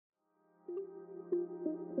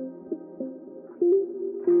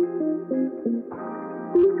Okay,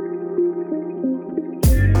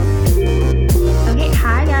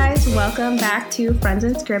 hi guys, welcome back to Friends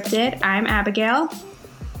Unscripted. I'm Abigail.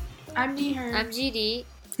 I'm Neher. I'm GD.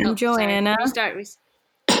 I'm Joanna. Sorry.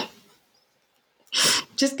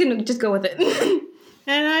 Just go with it.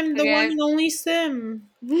 And I'm the one and only Sim.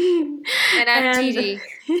 And I'm GD.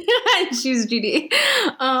 She's GD.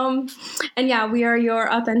 And yeah, we are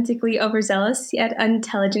your authentically overzealous yet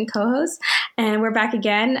intelligent co-hosts, and we're back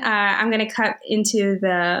again. I'm going to cut into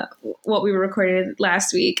what we recorded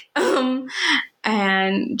last week.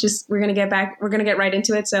 And just we're gonna get right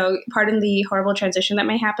into it. So pardon the horrible transition that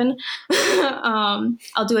may happen.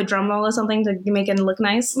 I'll do a drum roll or something to make it look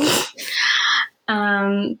nice.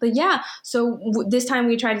 But yeah, so this time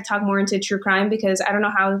we tried to talk more into true crime because I don't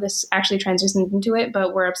know how this actually transitioned into it,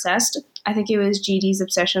 but we're obsessed. I think it was GD's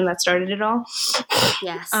obsession that started it all.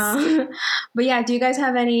 Yes. But yeah, do you guys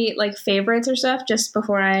have any like favorites or stuff just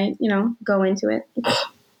before I, go into it?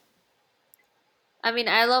 I mean,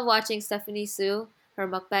 I love watching Stephanie Sue, her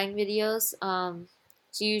mukbang videos.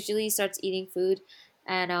 She usually starts eating food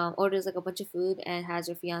and orders like a bunch of food and has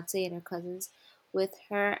her fiance and her cousins with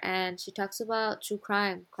her, and she talks about true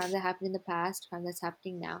crime that happened in the past, crime that's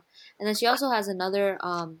happening now. And then she also has another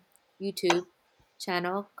YouTube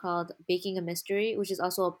channel called Baking a Mystery, which is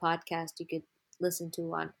also a podcast you could listen to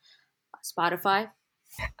on Spotify.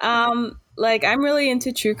 Like I'm really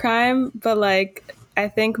into true crime, but like I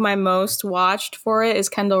think my most watched for it is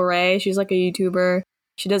Kendall Rae. She's like a YouTuber.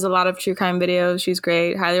 She does a lot of true crime videos. She's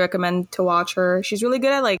great. Highly recommend to watch her. She's really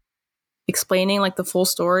good at like explaining like the full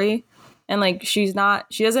story. And like she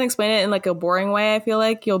doesn't explain it in like a boring way. I feel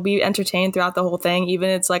like you'll be entertained throughout the whole thing, even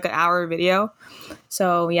if it's like an hour video.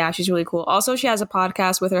 So yeah, she's really cool. Also, she has a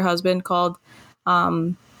podcast with her husband called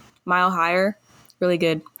Mile Higher. Really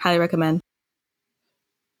good. Highly recommend.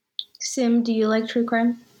 Sim, do you like true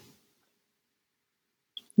crime?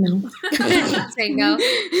 No. Say no.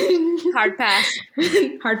 Hard pass.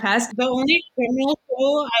 Hard pass. The only criminal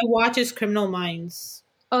show I watch is Criminal Minds.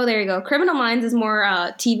 Oh, there you go. Criminal Minds is more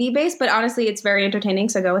TV based, but honestly, it's very entertaining.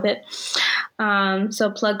 So go with it. So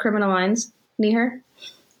plug Criminal Minds. Neher?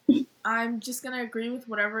 I'm just going to agree with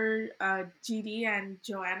whatever GD and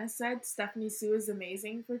Joanna said. Stephanie Sue is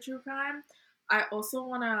amazing for true crime. I also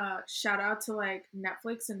want to shout out to like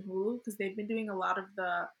Netflix and Hulu because they've been doing a lot of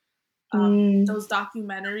the those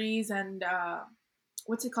documentaries and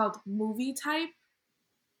what's it called? Movie type.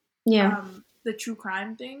 Yeah. The true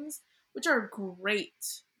crime things, which are great.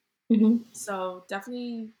 Mm-hmm. So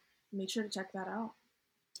definitely make sure to check that out.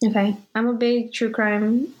 Okay. I'm a big true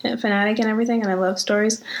crime fanatic and everything, and I love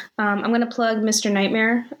stories. I'm going to plug Mr.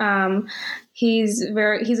 Nightmare. He's a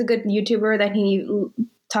good YouTuber that he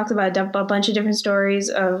talks about a bunch of different stories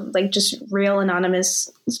of like just real anonymous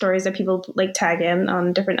stories that people like tag in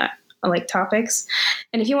on different like topics.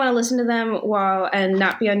 And if you want to listen to them and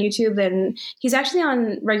not be on YouTube, then he's actually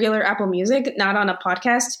on regular Apple Music, not on a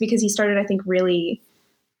podcast, because he started, I think, really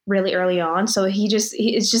early on. So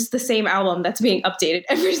it's just the same album that's being updated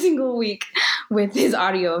every single week with his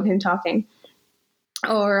audio of him talking.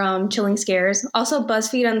 Or Chilling Scares. Also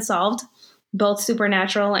BuzzFeed Unsolved, both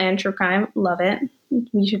supernatural and true crime. Love it.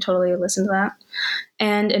 You should totally listen to that.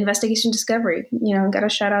 And Investigation Discovery. Got a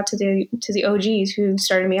shout out to the OGs who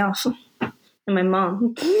started me off. And my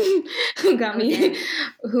mom who got me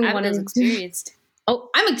who wanted experienced. Oh,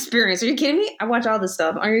 I'm experienced. Are you kidding me? I watch all this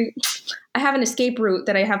stuff. I have an escape route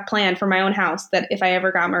that I have planned for my own house that if I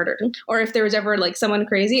ever got murdered or if there was ever like someone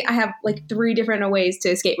crazy, I have like 3 different ways to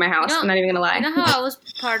escape my house. I'm not even going to lie. You know how I was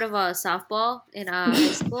part of a softball in high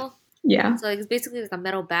school? Yeah. So like, it's basically like a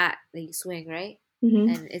metal bat that you swing, right? Mm-hmm.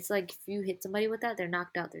 And it's like if you hit somebody with that, they're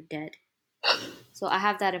knocked out, they're dead. So I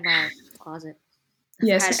have that in my closet.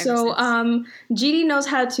 Yes, so GD knows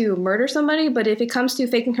how to murder somebody, but if it comes to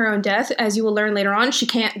faking her own death, as you will learn later on, she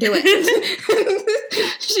can't do it.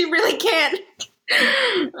 She really can't.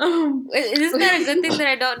 Isn't that a good thing that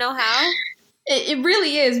I don't know how? It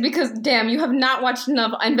really is, because damn, you have not watched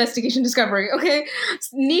enough Investigation Discovery, okay?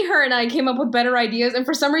 Neher and I came up with better ideas, and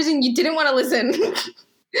for some reason you didn't want to listen.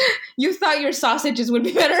 You thought your sausages would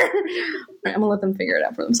be better. All right, I'm gonna let them figure it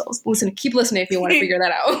out for themselves. Keep listening if you want to figure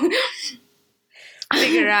that out.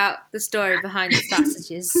 Figure out the story behind the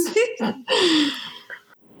sausages.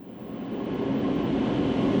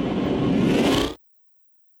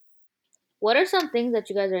 What are some things that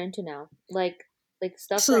you guys are into now? Like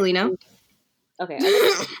stuff. Selena. Okay.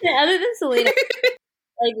 Other than Selena,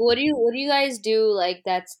 like what do you guys do like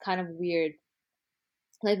that's kind of weird?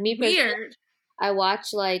 Like me personally, Weird. I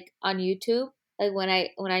watch like on YouTube, like when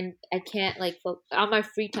I can't like on my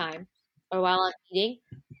free time or while I'm eating,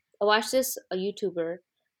 I watch a YouTuber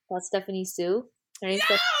called Stephanie Sue. Her name's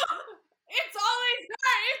No! It's always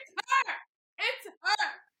her! It's her! It's her!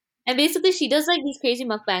 And basically, she does like these crazy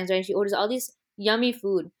mukbangs, right? She orders all these yummy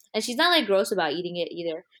food, and she's not like gross about eating it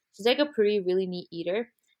either. She's like a pretty really neat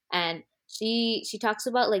eater, and she talks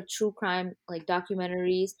about like true crime like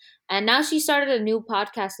documentaries, and now she started a new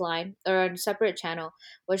podcast line or a separate channel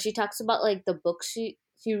where she talks about like the books she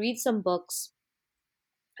reads some books,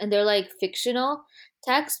 and they're like fictional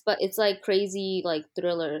text, but it's like crazy like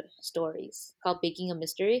thriller stories called Baking a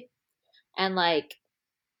Mystery, and like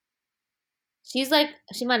she's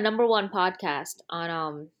my number one podcast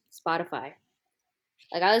on Spotify.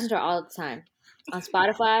 Like I listen to her all the time. On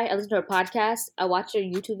Spotify, I listen to her podcast. I watch her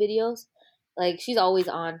YouTube videos. Like she's always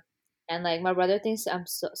on. And like my brother thinks I'm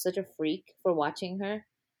such a freak for watching her.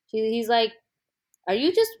 He's like, "Are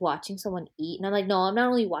you just watching someone eat?" And I'm like, "No, I'm not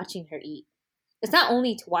only watching her eat. It's not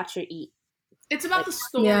only to watch her eat. It's about the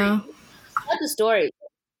story. Yeah. It's about the story.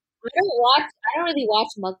 I don't really watch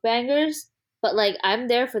mukbangers, but like I'm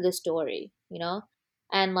there for the story, you know?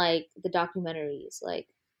 And like the documentaries, like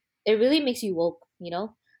it really makes you woke, you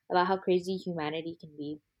know, about how crazy humanity can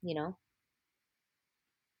be, you know?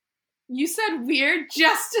 You said weird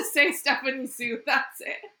just to say Stephanie Sue. That's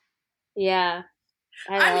it. Yeah.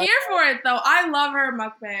 I'm here for it, though. I love her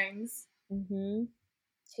mukbangs. Mm-hmm.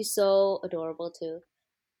 She's so adorable, too.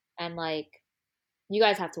 And like, you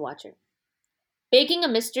guys have to watch her. Baking a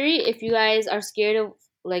Mystery, if you guys are scared of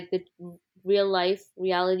like the real life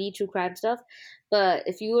reality true crime stuff, but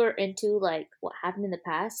if you are into like what happened in the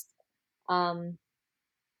past,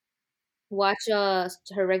 watch her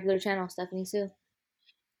regular channel, Stephanie Sue.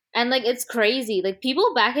 And like it's crazy. Like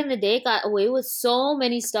people back in the day got away with so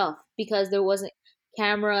many stuff because there wasn't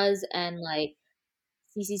cameras and like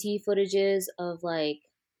CCTV footages of like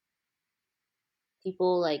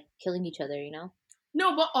people like killing each other, you know?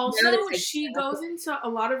 No, but Now also it's, like, she goes into a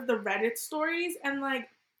lot of the Reddit stories, and like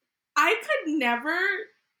I could never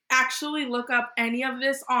actually look up any of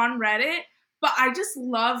this on Reddit, but I just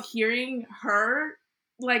love hearing her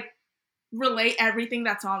like relate everything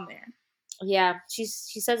that's on there. Yeah, she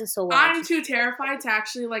says it so well. I'm too terrified to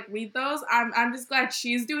actually like read those. I'm just glad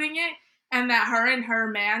she's doing it, and that her and her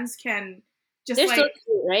mans can just They're like so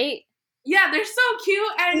cute, right? yeah, they're so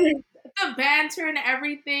cute, and the banter and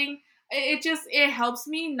everything. It helps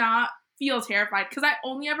me not feel terrified because I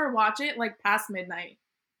only ever watch it like past midnight.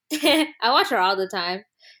 I watch her all the time.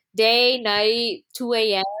 Day, night, 2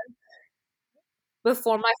 a.m.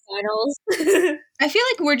 before my finals. I feel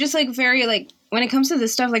like we're just like very like when it comes to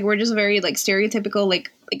this stuff, like we're just very like stereotypical.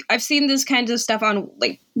 Like I've seen this kinds of stuff on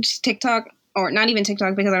like just TikTok, or not even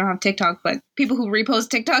TikTok because I don't have TikTok, but people who repost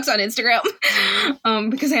TikToks on Instagram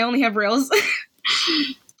because I only have Reels.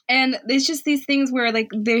 And it's just these things where like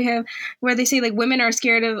they say like women are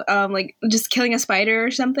scared of like just killing a spider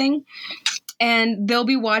or something, and they'll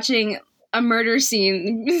be watching a murder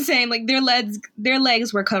scene saying like their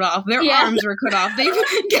legs were cut off, their arms were cut off, they've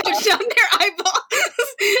gouged out their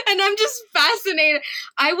eyeballs, and I'm just fascinated.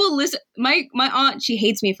 I will listen. My aunt, she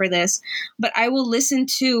hates me for this, but I will listen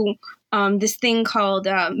to this thing called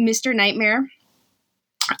Mr. Nightmare.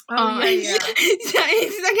 Yeah.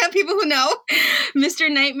 I got people who know Mr.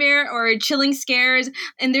 Nightmare or Chilling Scares,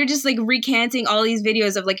 and they're just like recanting all these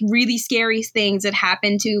videos of like really scary things that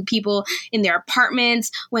happened to people in their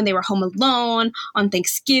apartments when they were home alone on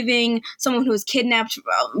Thanksgiving. Someone who was kidnapped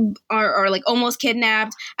or like almost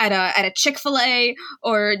kidnapped at a Chick-fil-A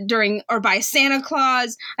or by Santa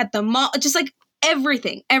Claus at the mall. Just like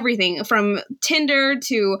everything from Tinder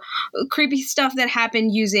to creepy stuff that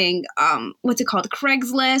happened using what's it called,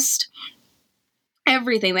 Craigslist.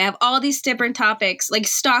 Everything. They have all these different topics, like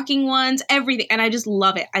stalking ones, everything, and I just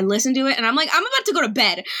love it. I listen to it and I'm like, I'm about to go to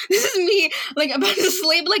bed. This is me like about to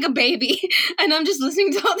sleep like a baby, and I'm just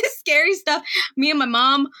listening to all this scary stuff. Me and my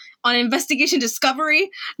mom on Investigation Discovery.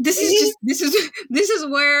 This is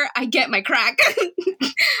where I get my crack.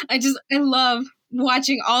 I love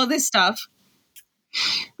watching all this stuff.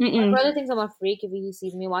 My brother thinks I'm a freak if he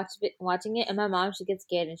sees me watching it, and my mom, she gets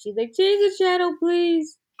scared and she's like, "Change the channel,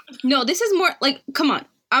 please." No, this is more like, come on.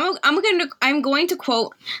 I'm going to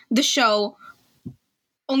quote the show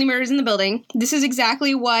Only Murders in the Building. This is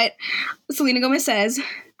exactly what Selena Gomez says.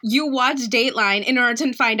 You watch Dateline in order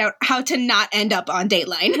to find out how to not end up on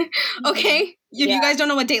Dateline. Okay? If you guys don't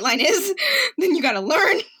know what Dateline is, then you gotta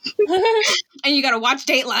learn. And you gotta watch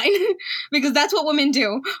Dateline. Because that's what women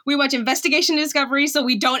do. We watch Investigation Discovery so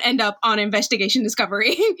we don't end up on Investigation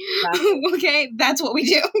Discovery. Okay? That's what we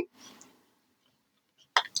do.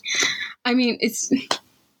 I mean, it's...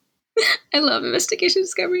 I love Investigation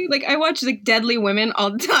Discovery. Like, I watch like Deadly Women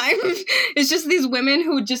all the time. It's just these women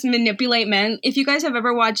who just manipulate men. If you guys have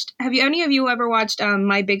ever watched, have you any of you ever watched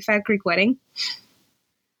My Big Fat Greek Wedding?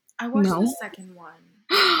 I watched No. the second one.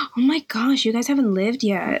 Oh my gosh, you guys haven't lived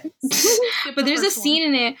yet. Skip But the there's a first scene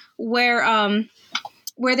in it where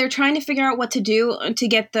they're trying to figure out what to do to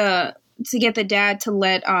get the dad to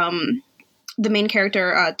let the main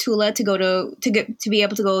character Tula to go to be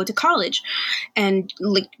able to go to college and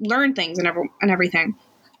like learn things and everything.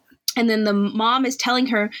 And then the mom is telling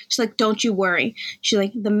her, she's like, "Don't you worry." She's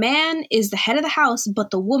like, "The man is the head of the house,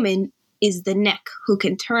 but the woman is the neck who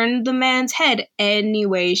can turn the man's head any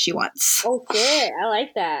way she wants." Oh shit, I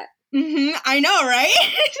like that. I know, right?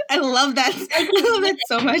 I love that. I love that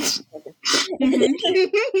so much.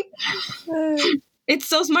 It's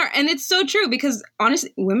so smart, and it's so true, because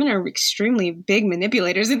honestly, women are extremely big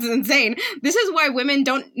manipulators. It's insane. This is why women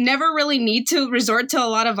never really need to resort to a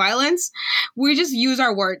lot of violence. We just use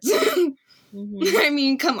our words. I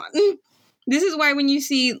mean, come on. This is why when you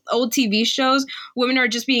see old TV shows, women are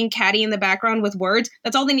just being catty in the background with words.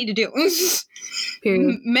 That's all they need to do.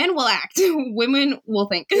 Period. Men will act. Women will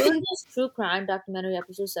think. There was this true crime documentary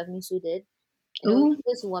episode Stephanie Sue did. And it was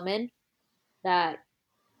this woman that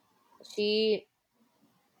she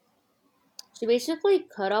basically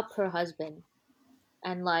cut up her husband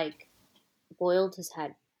and like boiled his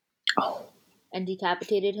head. Oh. And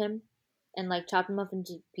decapitated him and like chopped him up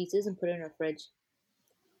into pieces and put it in her fridge.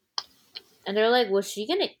 And they're like, was she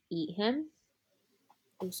gonna eat him?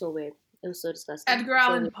 It was so weird. It was so disgusting. Edgar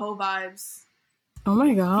Allan Poe vibes. Oh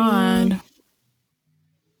my god.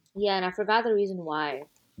 Yeah, and I forgot the reason why.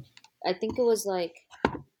 I think it was like...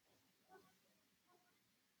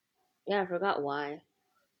 Yeah, I forgot why.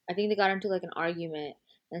 I think they got into like an argument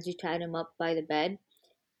and she tied him up by the bed.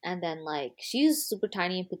 And then like, she's super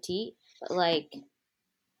tiny and petite. But like,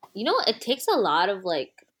 you know, it takes a lot of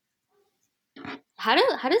like... How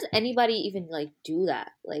does anybody even like do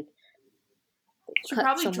that? Like, She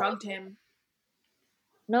probably drugged him.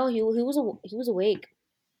 No, he was awake.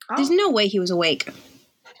 Oh. There's no way he was awake.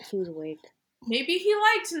 He was awake. Maybe he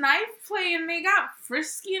liked knife play and they got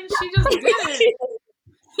frisky and she just did it.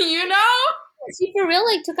 You know? She for real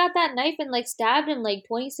like took out that knife and like stabbed him like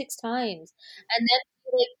 26 times. And then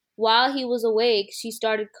like while he was awake, she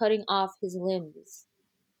started cutting off his limbs.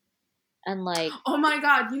 And like, oh my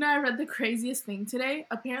god, you know, I read the craziest thing today.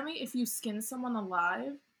 Apparently, if you skin someone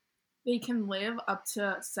alive, they can live up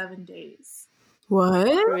to 7 days. What?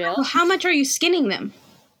 for real? Well, how much are you skinning them?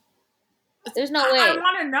 There's no way. I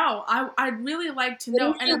want to know. I'd really like to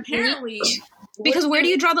know. And apparently, Because where do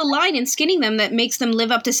you draw the line in skinning them that makes them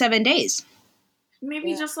live up to 7 days?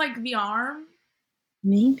 maybe just like the arm.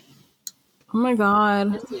 Maybe. Oh my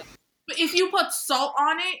god. But if you put salt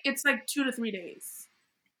on it, it's like 2 to 3 days.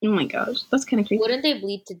 Oh my gosh, that's kind of creepy. Wouldn't they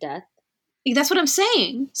bleed to death? That's what I'm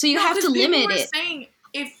saying. So you No, have to 'cause people limit were it. saying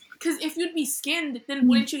if you'd be skinned, then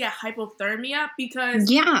wouldn't you get hypothermia? Because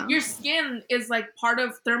Yeah. your skin is like part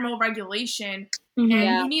of thermoregulation, Mhm. and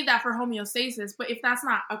Yeah. you need that for homeostasis. But if that's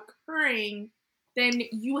not occurring, then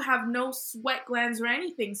you have no sweat glands or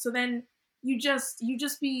anything. So then you just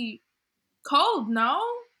be cold, no?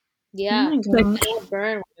 Yeah. Oh my God. They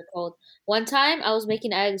burn when they're cold. One time I was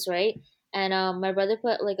making eggs, right? And my brother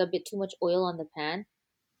put like a bit too much oil on the pan.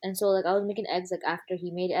 And so like I was making eggs like after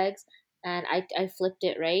he made eggs, and I flipped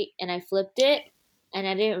it, right? And I flipped it and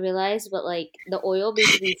I didn't realize, but like the oil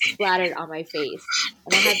basically splattered on my face.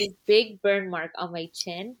 And I had this big burn mark on my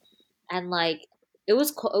chin, and like it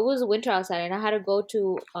was winter outside and I had to go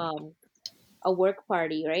to a work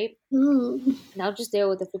party, right? Ooh. And I was just there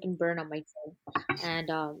with a freaking burn on my chin. And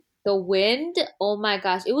the wind, oh my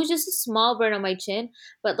gosh, it was just a small burn on my chin,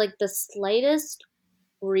 but like the slightest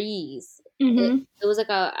breeze, Mhm. it was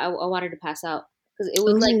like I wanted to pass out because it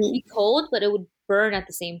would like be cold, but it would burn at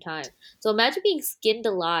the same time. So imagine being skinned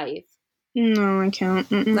alive. No, I can't.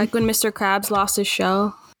 Mm-mm. Like when Mr. Krabs lost his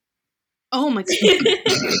shell. Oh my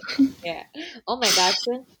God. Yeah. Oh my gosh,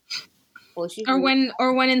 Twin. Oh,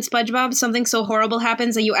 or when in SpongeBob something so horrible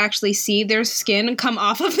happens that you actually see their skin come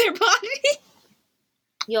off of their body.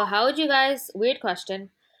 Yo, how would you guys, weird question,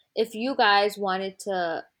 if you guys wanted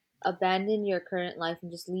to abandon your current life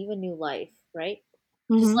and just leave a new life, right?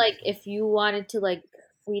 Just Mhm. like if you wanted to like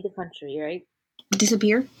flee the country, right?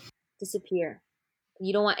 Disappear. Disappear.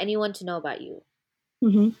 You don't want anyone to know about you.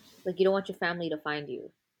 Mhm. Like you don't want your family to find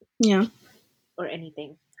you Yeah. or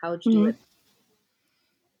anything. How would you do it?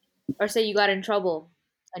 Or say you got in trouble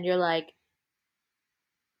and you're like,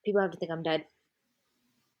 people have to think I'm dead.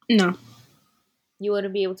 No. You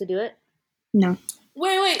wouldn't be able to do it? No.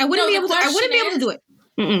 Wait. I wouldn't no, be the able to. I wouldn't be able to question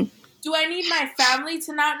do it. Mm-mm. Do I need my family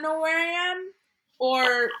to not know where I am?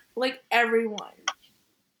 Or, like, everyone?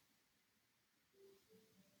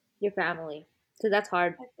 Your family. Because that's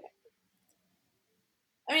hard.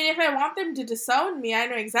 I mean, if I want them to disown me, I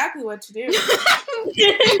know exactly what to do.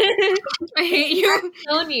 I hate you.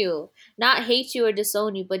 Disown you. Not hate you or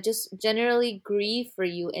disown you, but just generally grieve for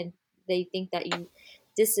you and they think that you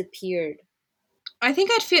disappeared. I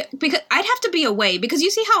think I'd feel because I'd have to be away because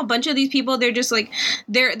you see how a bunch of these people they're just like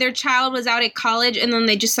their child was out at college and then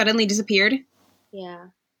they just suddenly disappeared. Yeah.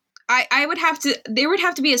 I would have to there would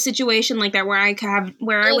have to be a situation like that where I Well,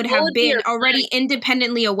 would what have would be been your already plan?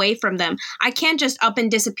 independently away from them. I can't just up and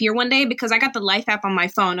disappear one day because I got the Life app on my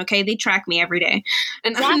phone. Okay, they track me every day,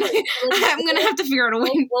 and Exactly. I'm gonna have to figure out a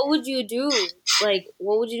way. What would you do? Like,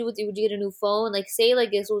 what would you do? Would you get a new phone? Like, say,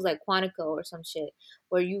 like, this was, like, Quantico or some shit,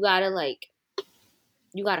 where you gotta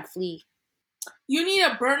flee. You need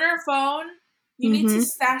a burner phone. You need to Mhm.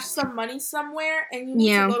 stash some money somewhere, and you need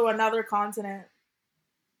Yeah. to go to another continent.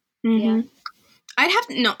 Mhm. I'd have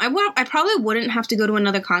to, no, I probably wouldn't have to go to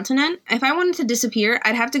another continent. If I wanted to disappear,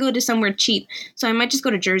 I'd have to go to somewhere cheap. So I might just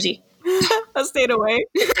go to Jersey. I stayed away.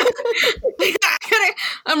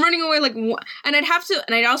 I'm running away and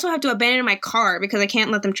I'd also have to abandon my car because I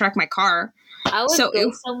can't let them track my car. I would So-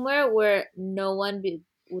 go somewhere where no one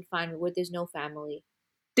would find me, where there's no family.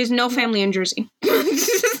 There's no family in Jersey.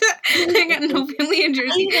 I got no family in Not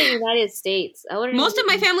Jersey. even the United States. I wouldn't. Most of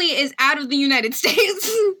my family is out of the United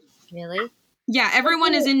States. Really? Yeah,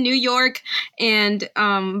 everyone is in New York and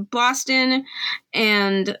Boston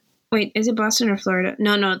and wait, is it Boston or Florida?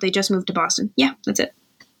 No, they just moved to Boston. Yeah, that's it.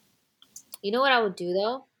 You know what I would do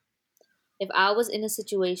though? If I was in a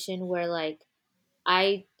situation where like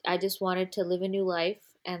I just wanted to live a new life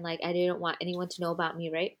and like I didn't want anyone to know about me,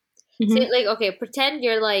 right? Mhm. Say, like, okay, pretend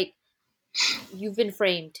you're like you've been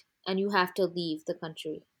framed and you have to leave the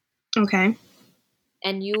country Okay.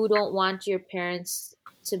 and you don't want your parents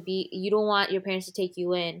to take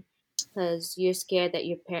you in because you're scared that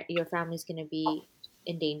your family's gonna be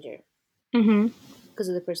in danger Mm-hmm. because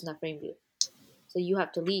of the person that framed you. So you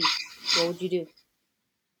have to leave. What would you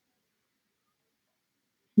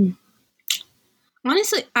do?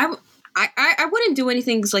 Honestly, I wouldn't do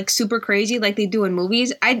anything like super crazy like they do in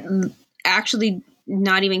movies. I'd actually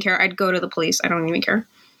not even care. I'd go to the police. I don't even care.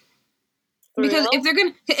 For Because real?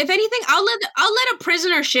 if anything, I'll let a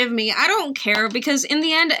prisoner shiv me. I don't care because in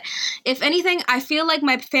the end, if anything, I feel like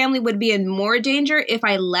my family would be in more danger if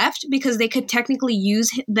I left because they could technically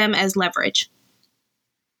use them as leverage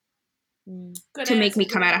Mm. Good to make me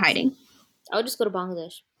answer, come good out of answer. hiding. I would just go to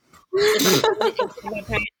Bangladesh.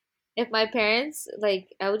 If my parents,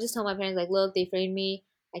 like, I would just tell my parents, like, look, they framed me.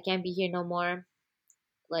 I can't be here no more.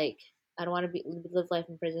 Like, I don't want to live life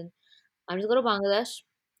in prison. I'm just go to Bangladesh,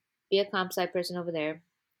 be a comp sci person over there,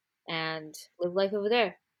 and live life over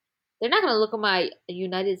there. They're not gonna look at my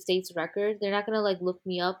United States record. They're not gonna like look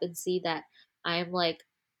me up and see that I am like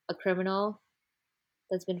a criminal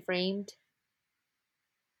that's been framed.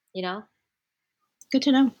 You know. Good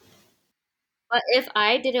to know. But if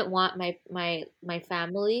I didn't want my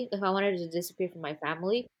family, if I wanted to disappear from my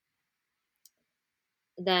family,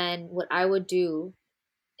 then what I would do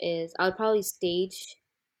is I would probably stage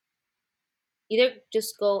either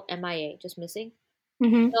just go MIA, just missing.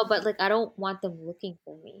 Mm-hmm. No, but like I don't want them looking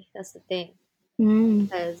for me. That's the thing. Mm.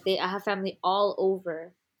 Because I have family all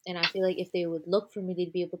over and I feel like if they would look for me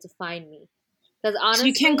they'd be able to find me. Because So honestly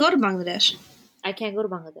you can't go to Bangladesh. I can't go to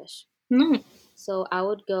Bangladesh. No. So I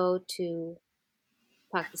would go to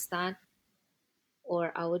Pakistan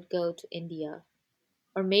or I would go to India.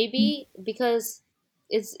 Or maybe because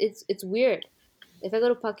it's weird. If I go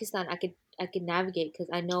to Pakistan, I could navigate because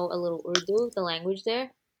I know a little Urdu, the language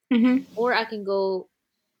there. Mm-hmm. Or I can go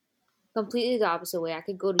completely the opposite way. I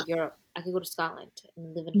could go to Europe. I could go to Scotland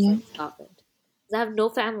and live in Yeah. Scotland. 'Cause I have no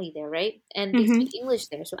family there, right? And they Mhm. speak English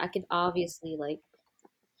there, so I could obviously like.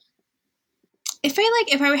 If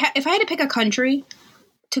I had to pick a country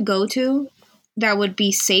to go to that would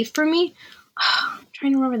be safe for me, I'm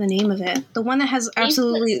trying to remember the name of it. The one that has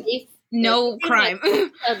absolutely safe. no Yeah. crime.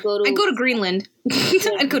 I'd go to. I'd go to Greenland.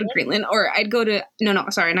 I'd go to Greenland, or I'd go to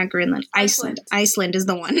sorry, not Greenland. Iceland. Iceland. Iceland is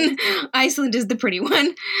the one. Iceland is the pretty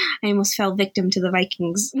one. I almost fell victim to the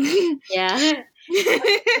Vikings. Yeah.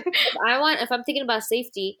 If I'm thinking about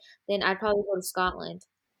safety, then I'd probably go to Scotland.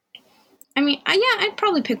 I mean, yeah, I'd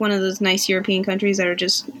probably pick one of those nice European countries that are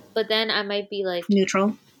just But then I might be like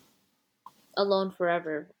neutral. alone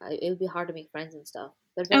forever. It would be hard to make friends and stuff.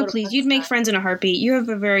 But if I Oh, go to please, you'd make Pakistan- friends in a heartbeat. You have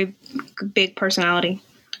a very big personality.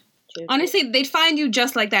 True. Honestly, they'd find you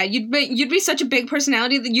just like that. You'd be such a big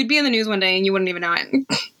personality that you'd be in the news one day and you wouldn't even know it.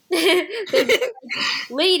 The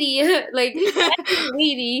lady, like that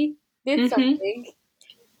lady did Mhm. something,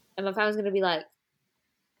 and my family's gonna be like,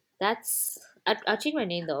 "That's." I'll change my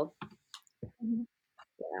name though. Mhm.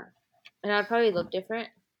 Yeah, and I'd probably look different.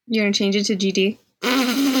 You're gonna change it to GD.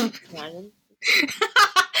 Imagine.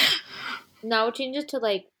 No, I would change it to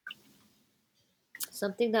like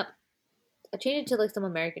something that. I change it to like some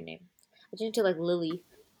American name. I change it to like Lily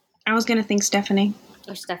I was gonna think Stephanie.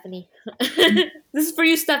 or Stephanie. This is for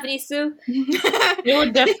you, Stephanie Sue. You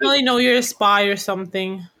would definitely know you're a spy or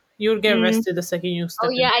something. You would get Mm. arrested the second you step Oh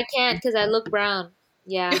yeah, I can't because I look brown.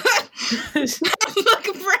 Yeah, Look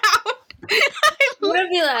brown. I'm gonna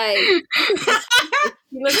be like,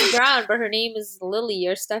 she looks brown, but her name is Lily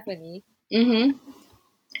or Stephanie. Mm-hmm.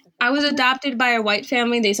 I was adopted by a white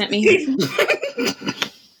family. They sent me here.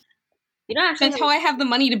 You know, actually, That's how I have the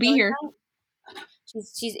money to be here.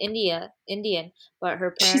 She's Indian, but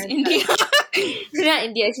her She's parents. Indian. Not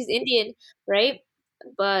India. She's Indian, right?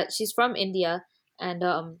 But she's from India, and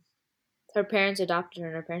her parents adopted her,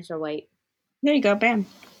 and her parents are white. There you go. Bam.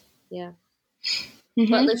 Yeah, Mhm.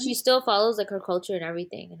 but like she still follows like her culture and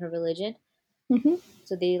everything and her religion. Mhm.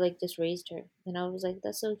 So they like just raised her, and I was like,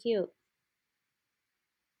 that's so cute.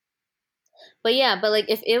 But yeah, but like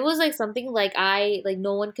if it was like something like I like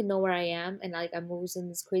no one can know where I am, and like I'm always in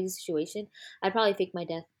this crazy situation, I'd probably fake my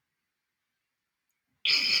death.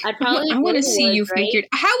 I'd probably I go want to to the see you woods, fake right? your.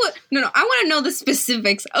 How would no? I want to know the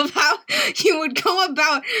specifics of how you would go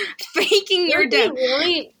about faking It your would be death.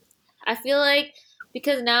 really, I feel like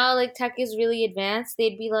because now like tech is really advanced,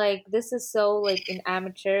 they'd be like, this is so like an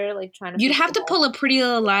amateur like trying to. You'd fake have the to death. pull a Pretty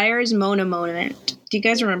Little Liars Mona moment. Do you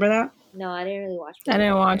guys remember that? No, I didn't really watch. I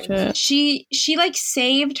didn't watch it. She like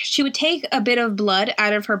saved. She would take a bit of blood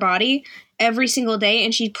out of her body every single day,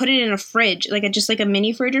 and she'd put it in a fridge, like just like a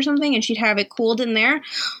mini fridge or something, and she'd have it cooled in there.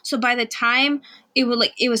 So by the time it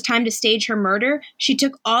was time to stage her murder, she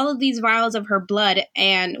took all of these vials of her blood,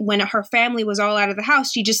 and when her family was all out of the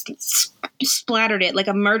house, she just splattered it like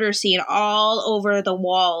a murder scene all over the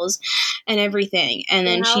walls and everything, and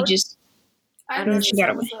then she Howard? just I And then missed she this got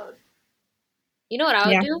away. episode. You know what I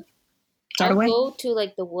would Yeah. do? Got I would away. go to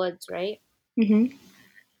like the woods, right? hmm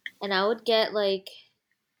And I would get like,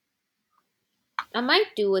 I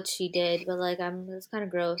might do what she did, but like it's kind of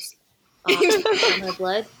gross. On my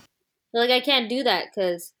blood, but like I can't do that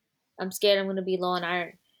because I'm scared I'm gonna be low on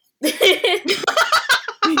iron.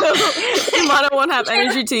 Imana won't have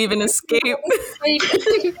energy to even escape.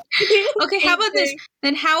 Okay, how about this?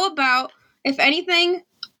 Then how about, if anything,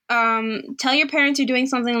 tell your parents you're doing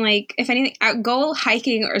something like, if anything, go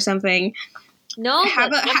hiking or something. No,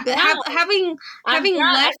 Have but I'm down. having I'm down.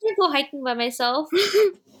 I left. can't go hiking by myself.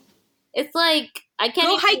 It's like I can't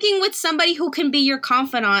Go even- hiking with somebody who can be your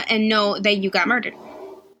confidant and know that you got murdered,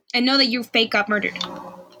 and know that you fake got murdered,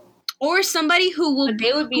 or somebody who will But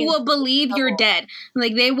they would be in believe you're trouble. dead.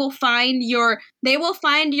 Like they will find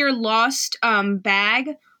your lost bag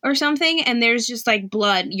or something, and there's just like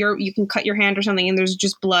blood. You can cut your hand or something, and there's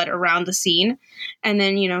just blood around the scene, and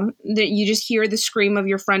then you just hear the scream of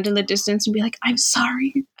your friend in the distance and be like, "I'm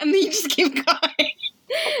sorry," and then you just keep going.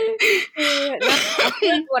 I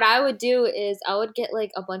feel like what I would do is I would get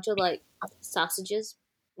like a bunch of like sausages,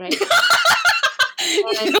 right?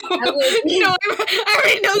 And I would- No, I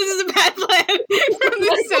already know this is a bad plan from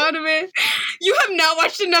the sound of it. You have not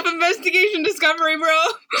watched enough Investigation Discovery, bro.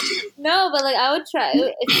 No, but like I would try.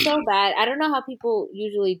 It's so bad. I don't know how people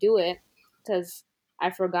usually do it because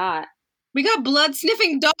I forgot. We got blood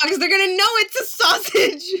sniffing dogs. They're gonna know it's a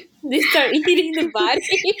sausage. They start eating the body.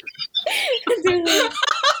 They're like,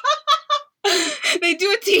 They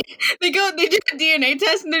do they do a DNA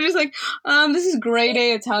test, and they're just like, this is grade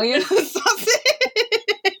A Italian sausage.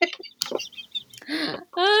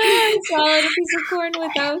 I swallowed a piece of corn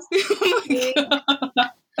without. Oh my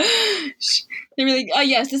god. They were like, oh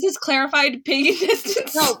yes, this is clarified pig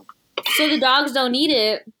intestines. No, so the dogs don't eat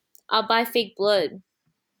it. I'll buy fake blood.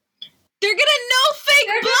 They're gonna know fake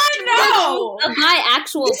They're blood, gonna bro. know. I'll buy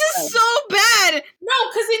actual This blood. is so bad. No,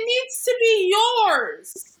 because it needs to be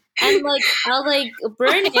yours. And like I'll like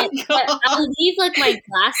burn it, Oh my but God. I'll leave like my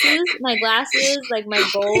glasses, like my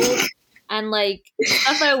gold, and like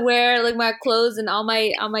stuff I wear, like my clothes and all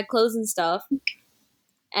my clothes and stuff.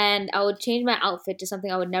 And I would change my outfit to something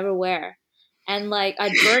I would never wear, and like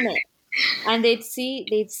I'd burn it, and they'd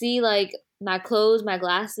see like my clothes, my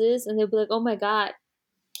glasses, and they'd be like, "Oh my god,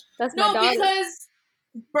 that's my No, daughter." because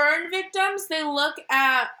burn victims, they look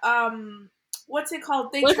at what's it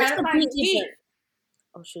called? They What if try it's to find completely teeth. burnt?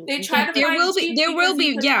 Oh shoot! They You try can't- to find teeth There will because be,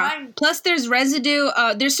 you can yeah. find Plus, there's residue.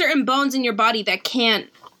 There's certain bones in your body that can't.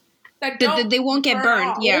 that They don't won't get burn burned.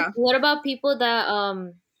 off. Yeah. What about people that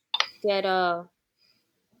get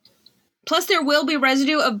Plus, there will be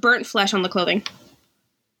residue of burnt flesh on the clothing.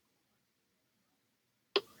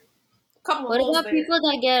 Couple of What holes about there. people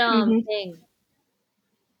that get Mhm. thing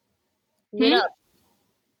lit up?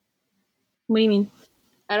 What do you mean?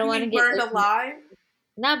 I don't You want to mean get burned like, alive?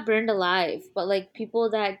 not burned alive, but like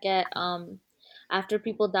people that get after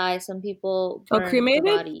people die, some people burn cremated?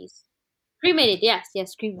 the bodies. Cremated, yes,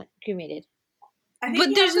 cremated. I think But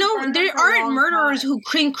you there's have to no, burn them there for a aren't long murderers time. who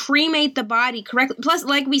can cremate the body correctly. Plus,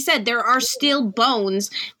 like we said, there are still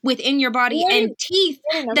bones within your body and teeth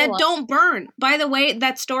Another that one. don't burn. By the way,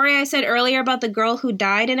 that story I said earlier about the girl who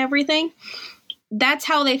died and everything, that's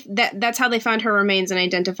how they found her remains and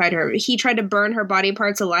identified her. He tried to burn her body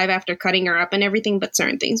parts alive after cutting her up and everything, but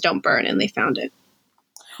certain things don't burn, and they found it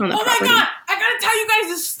on the Oh property. my god! I gotta tell you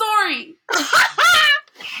guys a story!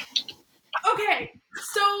 Okay,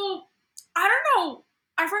 so, I don't know.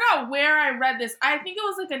 I forgot where I read this. I think it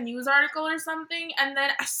was like a news article or something, and then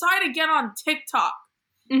I saw it again on TikTok.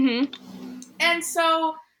 Mm-hmm. And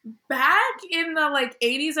so, back in the, like,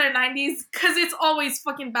 80s or 90s, because it's always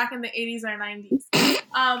fucking back in the 80s or 90s,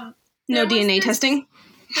 No there was DNA this- testing.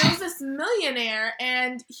 There was this millionaire,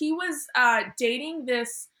 and he was dating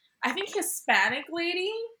this, I think, Hispanic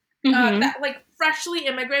lady Mm-hmm. that, like, freshly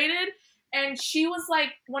immigrated, and she was,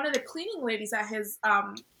 like, one of the cleaning ladies at his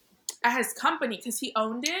company, because he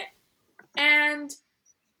owned it, and,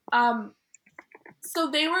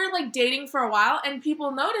 so they were, like, dating for a while, and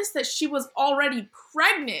people noticed that she was already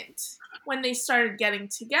pregnant when they started getting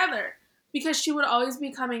together, because she would always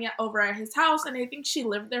be coming over at his house, and I think she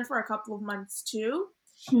lived there for a couple of months, too.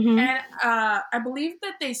 Mm-hmm. And I believe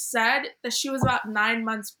that they said that she was about 9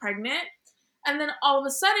 months pregnant. And then all of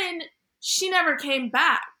a sudden, she never came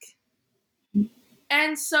back.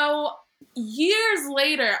 And so years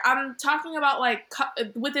later, I'm talking about like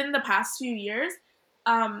within the past few years,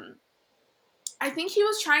 I think he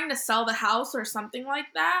was trying to sell the house or something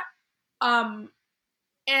like that. And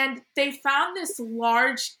they found this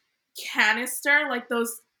large canister, like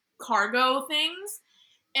those cargo things,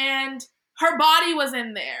 and her body was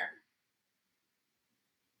in there.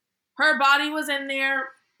 Her body was in there,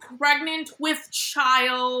 pregnant with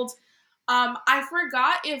child. I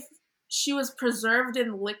forgot if she was preserved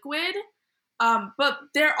in liquid, but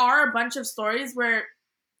there are a bunch of stories where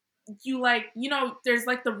you like, there's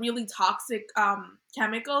like the really toxic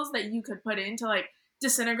chemicals that you could put in to like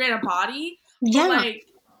disintegrate a body. Yeah. But, like,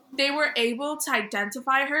 they were able to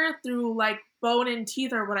identify her through like bone and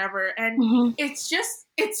teeth or whatever, and Mhm.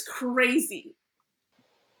 it's crazy.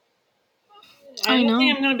 I I don't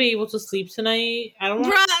think know. I'm gonna be able to sleep tonight. I don't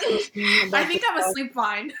want Bruh. I think I'm asleep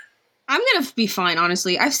fine. I'm gonna be fine,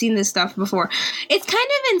 honestly. I've seen this stuff before. It's kind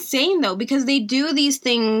of insane though, because they do these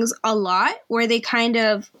things a lot where they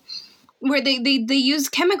use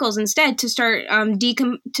chemicals instead to start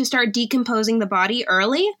decomposing the body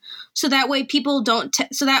early, so that way people don't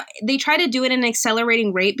so that they try to do it at an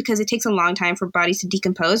accelerating rate because it takes a long time for bodies to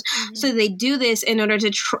decompose. Mm-hmm. So they do this in order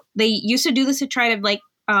to they used to do this to try to like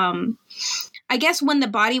I guess when the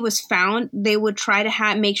body was found, they would try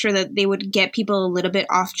to make sure that they would get people a little bit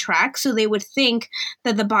off track, so they would think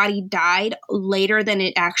that the body died later than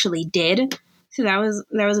it actually did. So that was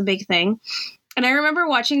a big thing. And I remember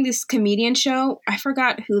watching this comedian show. I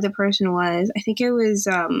forgot who the person was. I think it was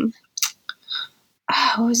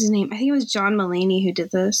what was his name? I think it was John Mulaney who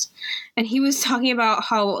did this, and he was talking about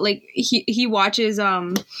how like he watches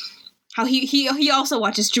how he also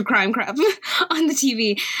watches true crime crap on the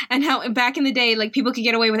TV, and how back in the day like people could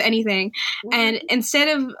get away with anything, and instead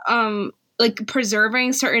of like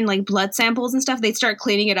preserving certain like blood samples and stuff, they'd start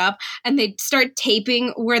cleaning it up and they'd start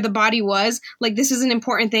taping where the body was. Like this is an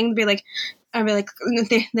important thing to be like. I'd be like,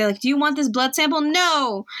 they're like, do you want this blood sample?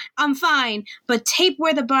 No, I'm fine. But tape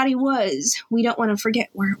where the body was. We don't want to forget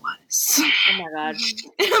where it was. Oh my god.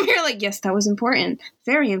 And I'm here like, yes, that was important.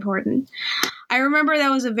 Very important. I remember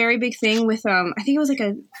that was a very big thing with, I think it was like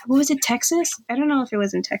what was it, Texas? I don't know if it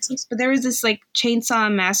was in Texas, but there was this like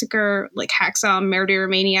chainsaw massacre, like hacksaw murder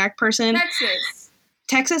maniac person.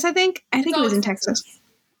 Texas, I think. I think it was in Texas.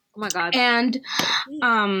 Oh my god. And,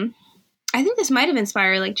 I think this might have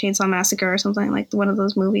inspired like Chainsaw Massacre or something, like one of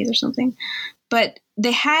those movies or something. But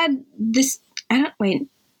they had this.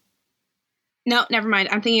 No, never mind.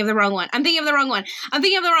 I'm thinking of the wrong one.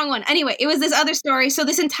 Anyway, it was this other story. So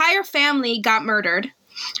this entire family got murdered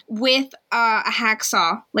with a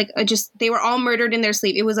hacksaw. They were all murdered in their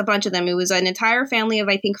sleep. It was a bunch of them. It was an entire family of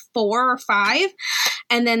I think 4 or 5.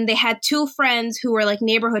 And then they had 2 friends who were like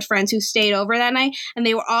neighborhood friends who stayed over that night, and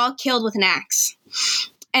they were all killed with an axe.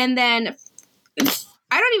 And then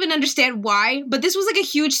I don't even understand why, but this was like a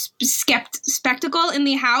huge spectacle in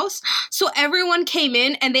the house. So everyone came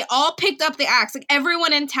in and they all picked up the axe. Like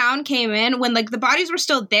everyone in town came in when like the bodies were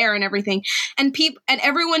still there and everything. And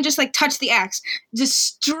everyone just like touched the axe,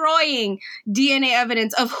 destroying DNA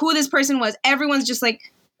evidence of who this person was. Everyone's just like,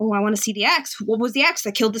 oh, I want to see the axe. What was the axe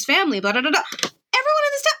that killed this family? Blah, blah, blah, blah. Everyone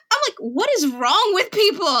in this town, I'm like, what is wrong with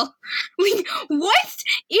people? Like, what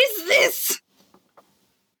is this?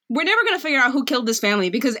 We're never going to figure out who killed this family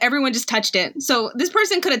because everyone just touched it. So this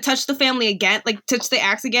person could have touched the family again, like touched the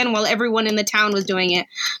axe again while everyone in the town was doing it.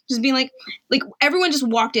 Just being like everyone just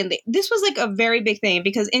walked in. This was like a very big thing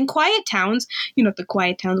because in quiet towns, you know, the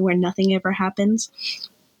quiet towns where nothing ever happens,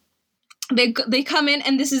 they come in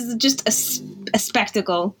and this is just a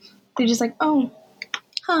spectacle. They're just like, oh,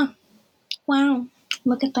 huh, wow,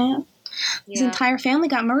 look at that. Yeah. This entire family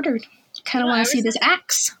got murdered. Kind of want to see this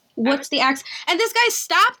axe. What's the axe? And this guy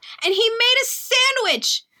stopped and he made a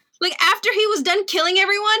sandwich. Like after he was done killing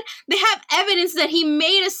everyone, they have evidence that he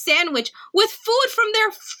made a sandwich with food from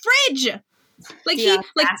their fridge. Like he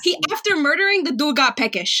after murdering the dude got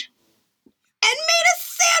peckish and made a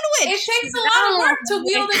sandwich. It takes a lot of work to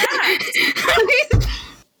wield an axe.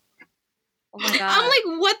 Oh my god! I'm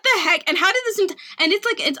like, what the heck? And how did this? And it's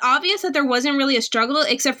like, it's obvious that there wasn't really a struggle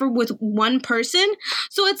except for with one person.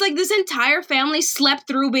 So it's like this entire family slept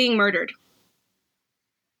through being murdered.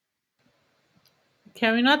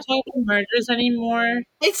 Can we not talk about murders anymore?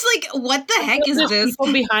 It's like, what the heck is there's this?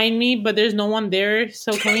 People behind me, but there's no one there.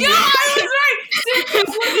 So can we? Yeah, I was right. Sim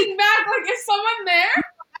was looking back, like, is someone there?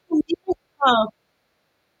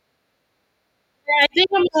 I think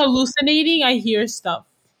I'm hallucinating. I hear stuff.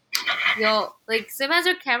 Yo, like Sim has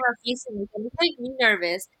her camera facing me, so it's like me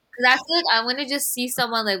nervous because I feel like I'm gonna just see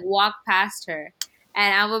someone like walk past her,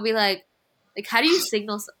 and I'm gonna be like, how do you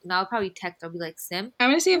signal? No, I'll probably text. I'll be like, Sim. I'm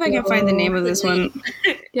gonna see if I can find the name of this one.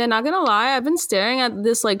 Yeah, not gonna lie, I've been staring at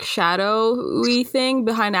this like shadowy thing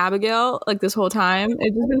behind Abigail like this whole time.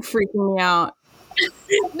 It's just been freaking me out.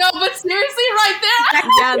 No, but seriously, right there.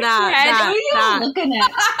 Yeah,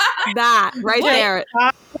 that right there.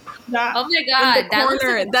 Oh my god, in the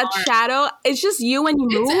corner, like that shadow. It's just you when you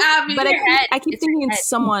move, but I keep thinking it's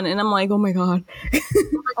someone, and I'm like, oh my god.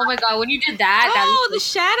 Oh my god, when you did that, the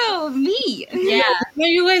shadow of me. Yeah. Now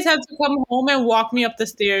you guys have to come home and walk me up the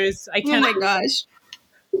stairs. I can't. Oh my gosh.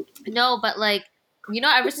 No, but like, you know,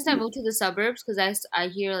 ever since I moved to the suburbs, because I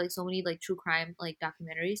hear like so many like true crime like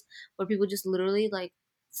documentaries where people just literally like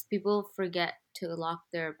people forget to lock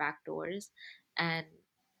their back doors, and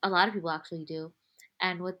a lot of people actually do.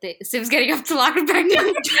 And Sim's getting up to lock her back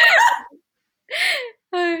door.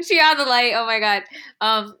 She on the light. Oh my god.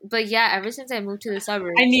 But yeah, ever since I moved to the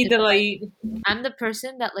suburbs, I need the light. I'm the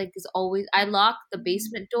person that like is always. I lock the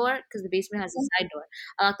basement door because the basement has a side door.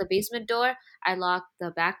 I lock the basement door. I lock the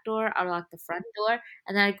back door. I lock the front door,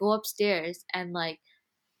 and then I go upstairs and like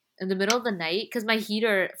in the middle of the night because my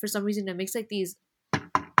heater for some reason it makes like these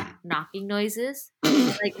knocking noises.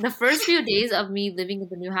 Like the first few days of me living in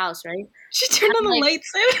the new house, right? She turned on the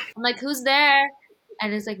lights. I'm like, who's there?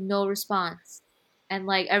 And it's like no response. And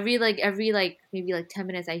like every maybe like 10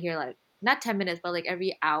 minutes I hear like not 10 minutes but like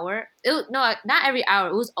every hour. Not every hour.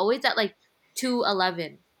 It was always at like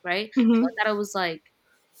 2:11, right? Mm-hmm. So I thought it was like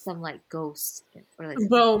some like ghost or like.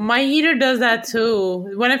 Bro, my heater does that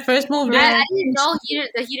too. When I first moved in, I didn't know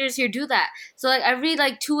the heaters here do that. So like every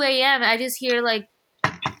like 2 a.m. I just hear like.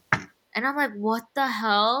 And I'm like, what the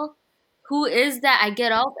hell? Who is that? I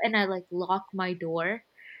get up and I like lock my door.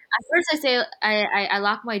 At first I say I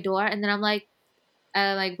lock my door and then I'm like,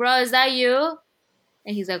 bro, is that you?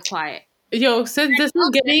 And he's like, quiet. Yo, since this is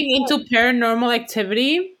getting into paranormal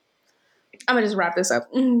activity, I'm gonna just wrap this up.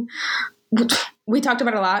 We talked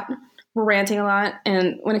about it a lot. We're ranting a lot,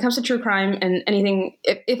 and when it comes to true crime and anything,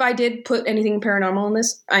 if I did put anything paranormal in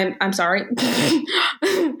this, I'm sorry.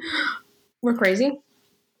 We're crazy.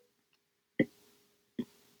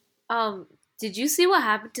 Did you see what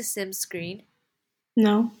happened to Sim's screen?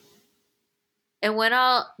 No. It went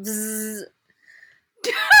all. Bzzz.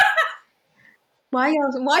 Why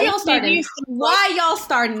y'all starting? Why y'all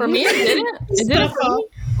starting? For me, it didn't. It didn't.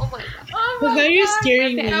 Oh my god! Oh my Now you're god!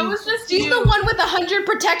 scaring me. I was just She's the one with 100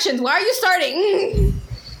 protections. Why are you starting?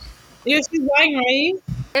 Yeah, she's lying, right?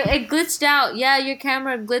 It glitched out. Yeah, your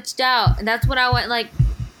camera glitched out, and that's when I went like,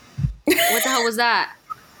 "What the hell was that?"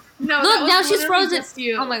 No, look, now she's frozen. Just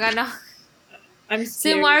you. Oh my god, no. I'm Sim,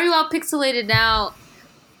 scared. why are you all pixelated now?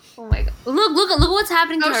 Oh my god. Look what's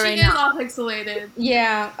happening to her right she is now. all pixelated.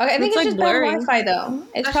 Yeah. Okay, I think it's like just blurry. bad Wi-Fi though.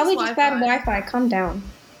 It's That's probably just just bad Wi-Fi. Wi-Fi. Calm down.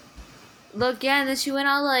 Look, yeah, and then she went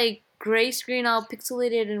all like gray screen all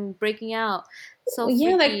pixelated and breaking out. So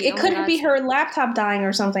Yeah, like freaky. it Oh my couldn't be gosh. her laptop dying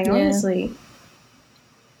or something. Yeah. Honestly.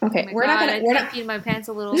 Okay, Oh my we're not God, gonna. I We're think I not. peed my pants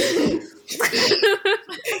a little.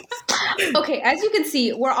 Okay, as you can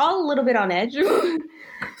see, we're all a little bit on edge. Yeah,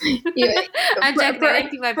 I'm joking. I didn't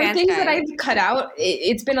pee my for pants, things that guys. I've cut out,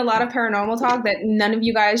 it's been a lot of paranormal talk that none of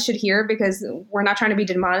you guys should hear because we're not trying to be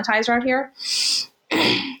demonetized right here.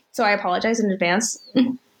 So I apologize in advance.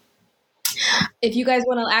 If you guys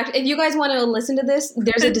want to listen to this,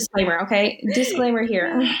 there's a disclaimer. Okay, disclaimer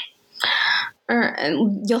here.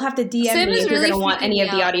 And you'll have to DM Sim me is if you're really gonna want freaking any me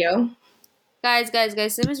of the out. audio. Guys,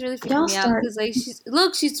 Sim is really freaking Y'all me out start. because like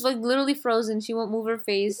she's like literally frozen. She won't move her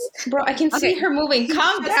face. Bro, I can see Okay. her moving.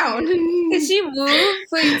 Calm down. Can she move?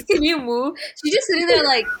 Please, can you move? She's just sitting there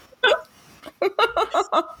like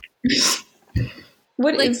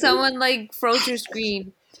What like is someone like froze your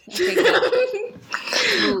screen. Okay, good.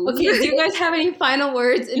 Move. Okay, do you guys have any final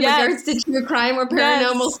words in Yes. regards to true crime or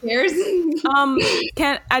paranormal scares?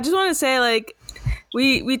 I just want to say, like,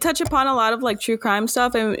 we touch upon a lot of like true crime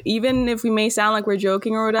stuff, and even if we may sound like we're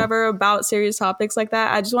joking or whatever about serious topics like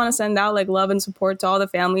that, I just want to send out like love and support to all the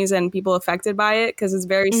families and people affected by it, because it's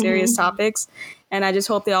very serious topics, and I just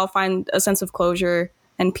hope they all find a sense of closure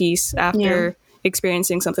and peace after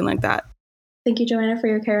experiencing something like that. Thank you, Joanna, for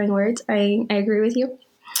your caring words. I agree with you.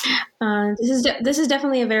 This is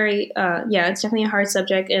definitely a very it's definitely a hard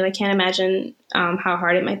subject, and I can't imagine how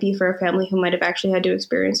hard it might be for a family who might have actually had to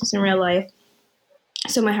experience this in real life.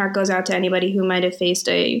 So my heart goes out to anybody who might have faced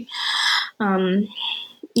a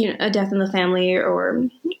death in the family, or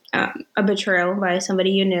a betrayal by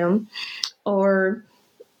somebody you knew, or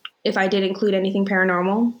if I did include anything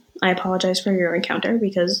paranormal, I apologize for your encounter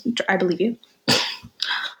because I believe you.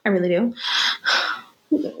 I really do.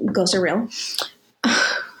 Ghosts are real.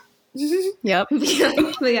 Yep.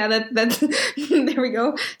 But yeah, that's there we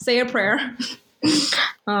go. Say a prayer.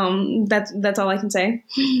 That's all I can say.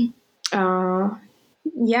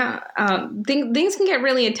 Things can get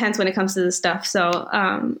really intense when it comes to this stuff. So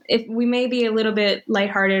if we may be a little bit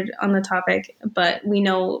lighthearted on the topic, but we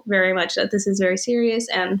know very much that this is very serious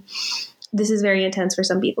and this is very intense for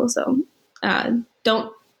some people. So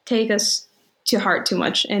don't take us to heart too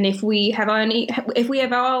much. And if we have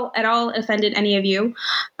at all offended any of you,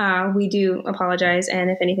 we do apologize.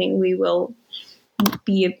 And if anything, we will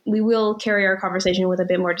carry our conversation with a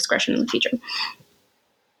bit more discretion in the future.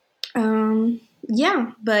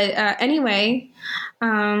 Anyway,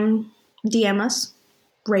 DM us,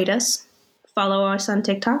 rate us, follow us on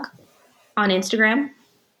TikTok, on Instagram.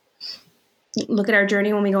 Look at our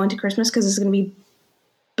journey when we go into Christmas, because it's going to be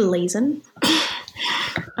blazing.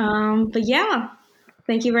 But yeah,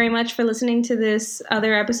 thank you very much for listening to this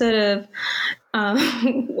other episode of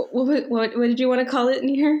what did you want to call it in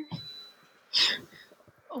here?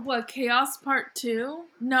 What, Chaos Part 2?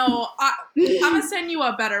 No, I'm gonna send you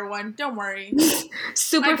a better one. Don't worry.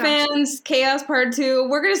 Super Fans Chaos Part 2.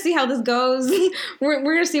 We're gonna see how this goes. We're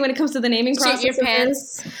gonna see when it comes to the naming process. Shit your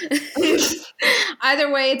pants.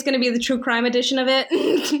 Either way, it's gonna be the true crime edition of it.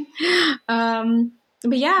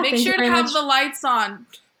 But yeah, Make thank sure you to very have much. the lights on.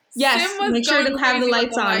 Yes, Sim was make sure going to have the crazy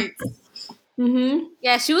with lights on. Mm-hmm.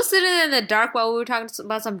 Yeah, she was sitting in the dark while we were talking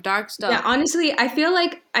about some dark stuff. Yeah, honestly, I feel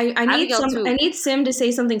like I need Sim to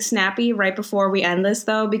say something snappy right before we end this,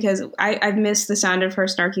 though, because I've missed the sound of her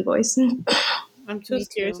snarky voice. I'm too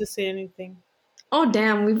scared to say anything. Oh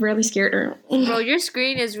damn, we've really scared her. Bro, your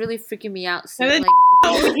screen is really freaking me out. So, And then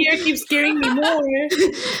over here keeps scaring me more.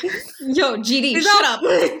 Yo, GD, shut up.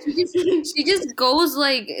 she just goes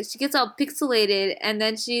like, she gets all pixelated, and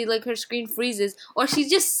then she like her screen freezes, or she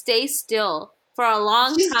just stays still for a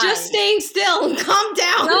long She's time. just staying still. Calm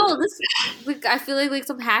down. No, this like I feel like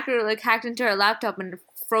some hacker like hacked into her laptop and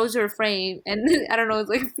froze her frame, and I don't know, it's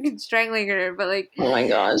like freaking strangling her, but like, oh my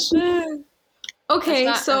gosh. Okay,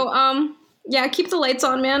 not- so yeah, keep the lights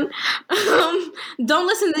on, man. Don't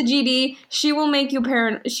listen to GD. She will make you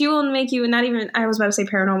She will make you I was about to say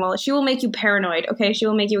paranormal. She will make you paranoid. Okay, she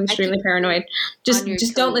will make you extremely paranoid. Just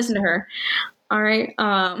don't listen to her. All right.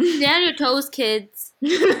 stay on your toes, kids.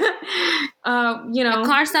 A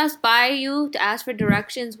car stops by you to ask for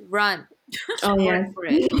directions. Run. Oh yeah. Run for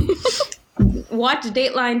it. Watch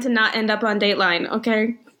Dateline to not end up on Dateline.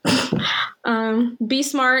 Okay. Be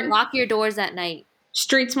smart. Lock your doors at night.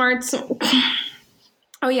 Street smarts.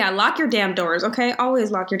 Oh yeah, lock your damn doors, okay? Always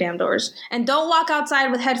lock your damn doors. And don't walk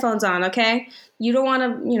outside with headphones on, okay? You don't want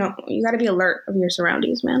to, you got to be alert of your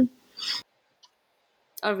surroundings, man.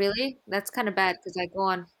 Oh really? That's kind of bad because I go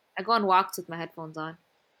on walks with my headphones on.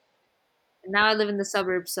 And now I live in the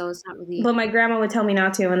suburbs, so it's not really. But my grandma would tell me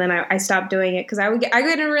not to, and then I stopped doing it because I get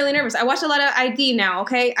really nervous. I watch a lot of ID now.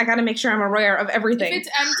 Okay, I got to make sure I'm aware of everything. If it's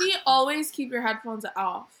empty, always keep your headphones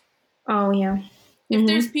off. Oh yeah. If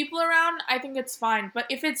there's people around, I think it's fine. But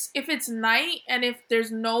if it's night and if there's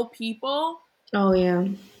no people, oh yeah,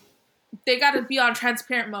 they gotta be on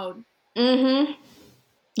transparent mode. Mm-hmm.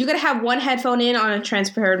 You gotta have one headphone in on a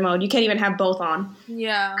transparent mode. You can't even have both on.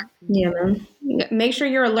 Yeah. Yeah, man. Make sure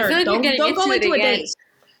you're alert. Like don't go into a daze.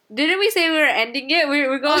 Didn't we say we were ending it?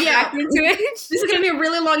 We're going back into it. This is gonna be a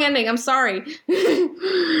really long ending. I'm sorry,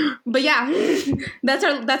 but yeah, that's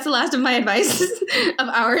the last of my advice, of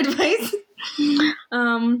our advice.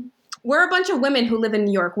 We're a bunch of women who live in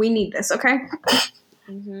New York. We need this, okay?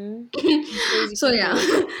 Mm-hmm. So yeah,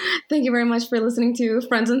 thank you very much for listening to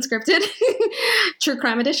Friends Unscripted, True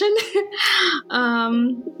Crime Edition.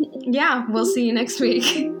 Yeah, we'll see you next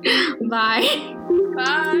week. Bye.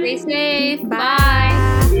 Bye. Stay safe. Bye.